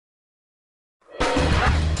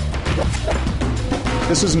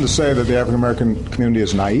This isn't to say that the African-American community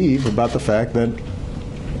is naive about the fact that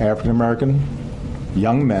African-American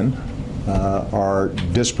young men are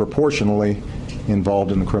disproportionately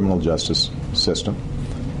involved in the criminal justice system,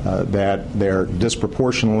 that they're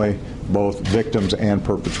disproportionately both victims and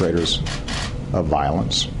perpetrators of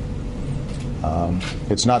violence.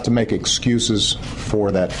 It's not to make excuses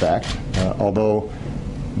for that fact, although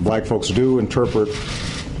black folks do interpret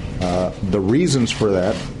the reasons for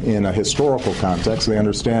that in a historical context. They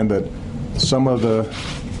understand that some of the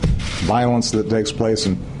violence that takes place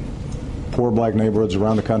in poor black neighborhoods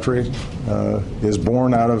around the country is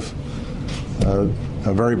born out of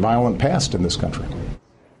a very violent past in this country.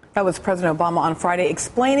 That was President Obama on Friday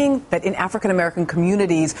explaining that in African-American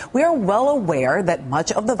communities, we are well aware that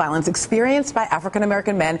much of the violence experienced by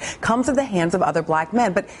African-American men comes at the hands of other black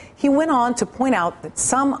men. But he went on to point out that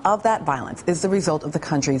some of that violence is the result of the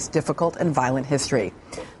country's difficult and violent history.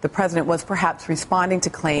 The president was perhaps responding to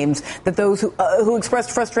claims that those who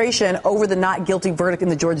expressed frustration over the not guilty verdict in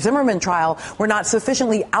the George Zimmerman trial were not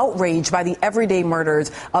sufficiently outraged by the everyday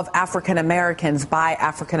murders of African-Americans by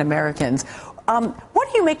African-Americans. What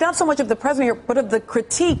do you make, not so much of the president here, but of the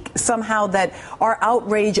critique somehow that our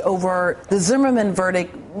outrage over the Zimmerman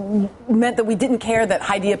verdict meant that we didn't care that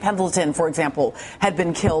Hydea Pendleton, for example, had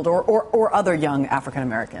been killed or other young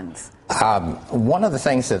African-Americans? One of the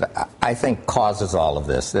things that I think causes all of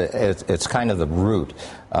this, it's kind of the root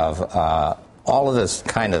of all of this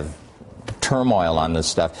kind of turmoil on this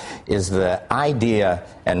stuff, is the idea,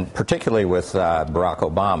 and particularly with Barack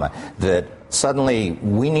Obama, that suddenly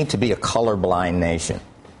we need to be a colorblind nation.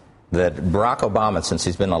 That Barack Obama, since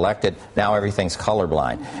he's been elected, now everything's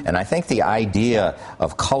colorblind. And I think the idea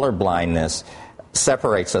of colorblindness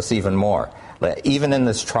separates us even more. Even in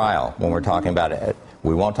this trial, when we're talking about it,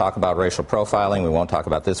 we won't talk about racial profiling, we won't talk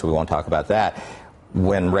about this, we won't talk about that,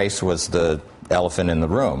 when race was the elephant in the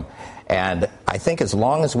room. And I think as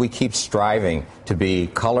long as we keep striving to be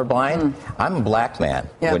colorblind, I'm a black man.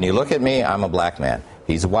 Yeah. When you look at me, I'm a black man.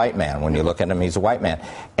 He's a white man. When you look at him, he's a white man.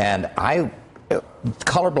 And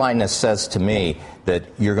colorblindness says to me that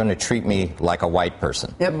you're going to treat me like a white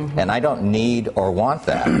person. Yep. And I don't need or want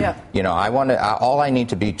that. Yeah. You know, all I need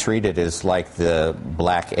to be treated is like the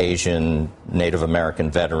black, Asian, Native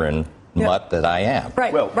American veteran mutt that I am.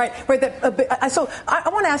 Right, right. So I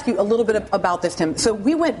want to ask you a little bit about this, Tim. So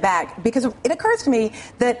we went back because it occurs to me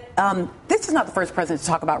that this is not the first president to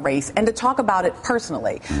talk about race and to talk about it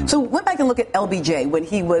personally. So we went back and looked at LBJ when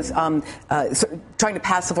he was trying to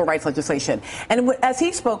pass civil rights legislation. And as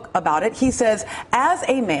he spoke about it, he says, as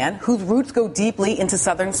a man whose roots go deeply into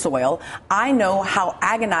Southern soil, I know how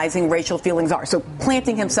agonizing racial feelings are. So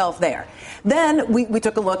planting himself there. Then we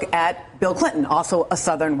took a look at Bill Clinton, also a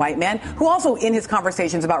Southern white man, who also in his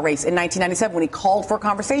conversations about race in 1997, when he called for a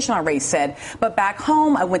conversation on race, said, but back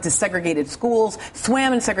home, I went to segregated schools,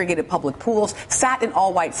 swam in segregated public pools, sat in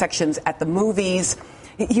all-white sections at the movies.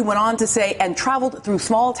 He went on to say, and traveled through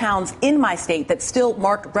small towns in my state that still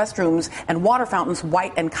marked restrooms and water fountains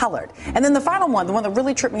white and colored. And then the final one, the one that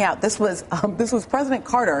really tripped me out, this was President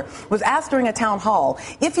Carter was asked during a town hall,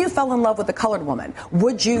 if you fell in love with a colored woman,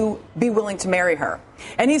 would you be willing to marry her?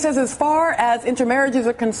 And he says, as far as intermarriages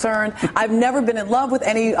are concerned, I've never been in love with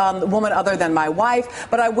any woman other than my wife,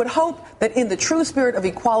 but I would hope that in the true spirit of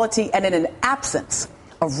equality and in an absence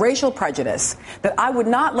of racial prejudice, that I would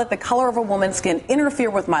not let the color of a woman's skin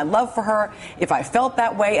interfere with my love for her if I felt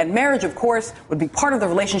that way. And marriage, of course, would be part of the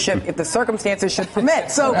relationship if the circumstances should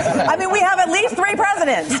permit. So, I mean, we have at least 3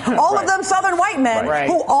 presidents, all of them Southern white men,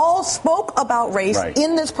 who all spoke about race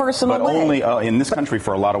in this personal way. But only in this country,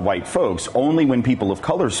 for a lot of white folks, only when people of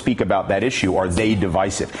color speak about that issue are they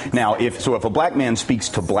divisive. Now, if a black man speaks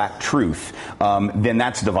to black truth, then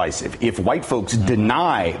that's divisive. If white folks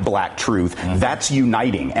deny black truth, that's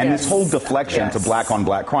uniting. And this whole deflection to black on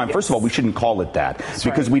black crime, first of all, we shouldn't call it that,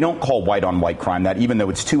 because we don't call white on white crime that, even though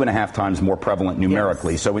it's 2.5 times more prevalent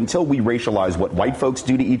numerically. So until we racialize what white folks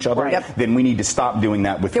do to each other, then we need to stop doing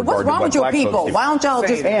that with regard to what black folks do. Why don't y'all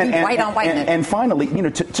just be white on whiteness? And finally, you know,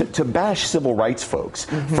 to bash civil rights folks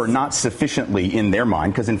for not sufficiently, in their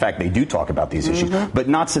mind, because in fact they do talk about these issues, but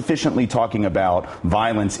not sufficiently talking about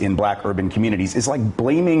violence in black urban communities is like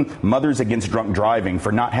blaming Mothers Against Drunk Driving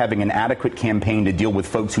for not having an adequate campaign to deal with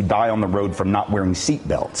with folks who die on the road from not wearing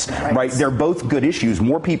seatbelts, right? They're both good issues.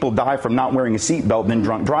 More people die from not wearing a seatbelt than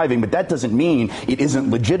drunk driving, but that doesn't mean it isn't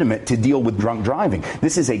legitimate to deal with drunk driving.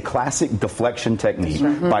 This is a classic deflection technique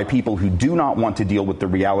by people who do not want to deal with the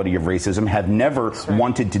reality of racism, have never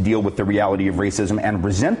wanted to deal with the reality of racism, and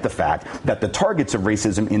resent the fact that the targets of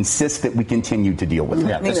racism insist that we continue to deal with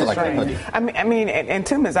it. I mean, and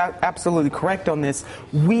Tim is absolutely correct on this.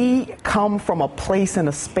 We come from a place and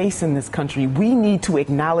a space in this country. We need to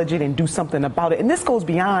acknowledge it and do something about it. And this goes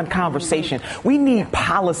beyond conversation. We need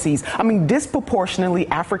policies. I mean, disproportionately,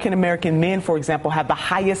 African American men, for example, have the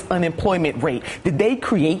highest unemployment rate. Did they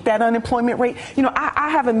create that unemployment rate? You know, I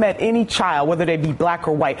haven't met any child, whether they be black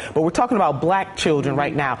or white, but we're talking about black children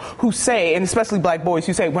right now who say, and especially black boys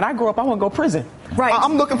who say, when I grow up, I want to go to prison.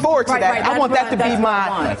 I'm looking forward to that. I want that to be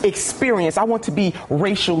my experience. I want to be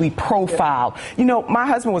racially profiled. You know, my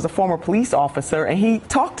husband was a former police officer, and he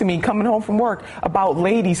talked to me coming home from work about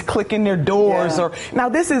ladies clicking their doors. Now,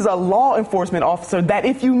 this is a law enforcement officer that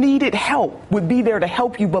if you needed help would be there to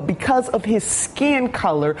help you, but because of his skin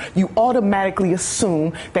color, you automatically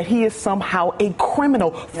assume that he is somehow a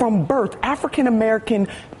criminal from birth. African American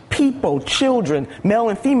people, children, male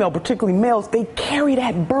and female, particularly males, they carry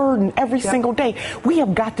that burden every single day. We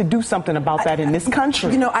have got to do something about that in this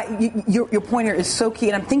country. You know, your pointer is so key,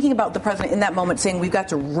 and I'm thinking about the president in that moment saying we've got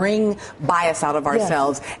to wring bias out of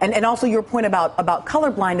ourselves, and also your point about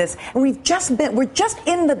color blindness. And we're just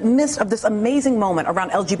in the midst of this amazing moment around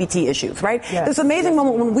LGBT issues, right? This amazing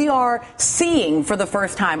moment when we are seeing for the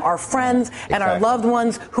first time our friends and our loved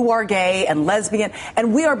ones who are gay and lesbian,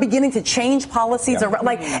 and we are beginning to change policies around,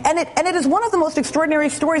 and it is one of the most extraordinary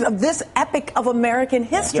stories of this epic of American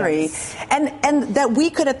history, and that we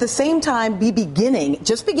could at the same time be beginning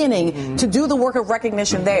to do the work of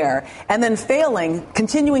recognition there, and then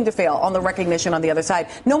continuing to fail on the recognition on the other side.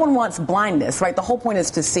 No one wants blindness, right? The whole point is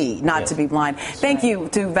to see, not to be blind. Thank you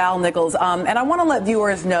to Val Nichols, and I want to let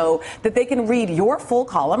viewers know that they can read your full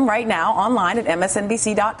column right now online at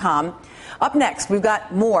msnbc.com. Up next, we've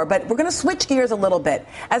got more, but we're going to switch gears a little bit.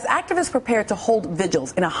 As activists prepare to hold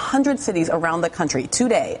vigils in 100 cities around the country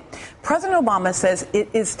today, President Obama says it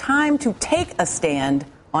is time to take a stand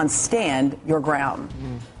on Stand Your Ground.